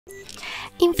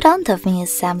In front of me is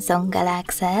Samsung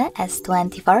Galaxy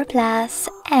S24 Plus,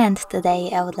 and today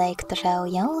I would like to show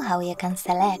you how you can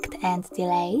select and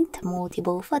delete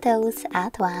multiple photos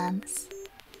at once.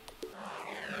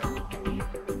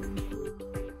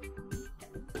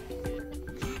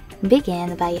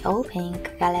 Begin by opening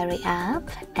Gallery app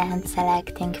and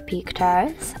selecting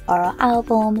Pictures or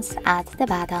Albums at the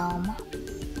bottom.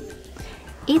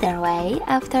 Either way,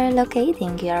 after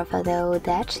locating your photo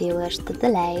that you wish to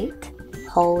delete,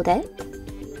 hold it,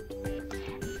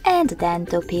 and then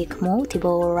to pick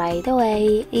multiple right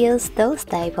away, use those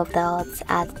type of dots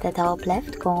at the top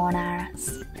left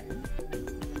corners.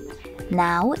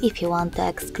 Now, if you want to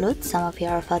exclude some of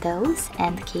your photos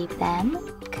and keep them,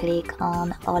 click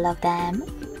on all of them.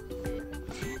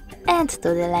 And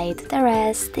to delete the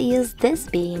rest, use this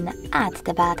bin at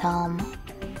the bottom.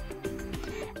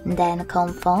 Then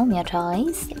confirm your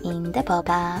choice in the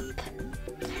pop-up.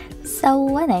 So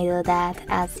when I do that,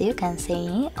 as you can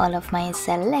see, all of my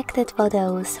selected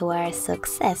photos were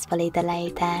successfully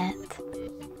deleted.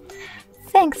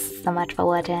 Thanks so much for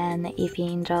watching. If you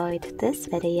enjoyed this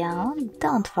video,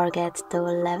 don't forget to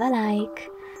leave a like,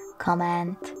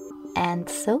 comment and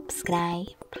subscribe.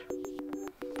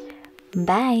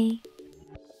 Bye!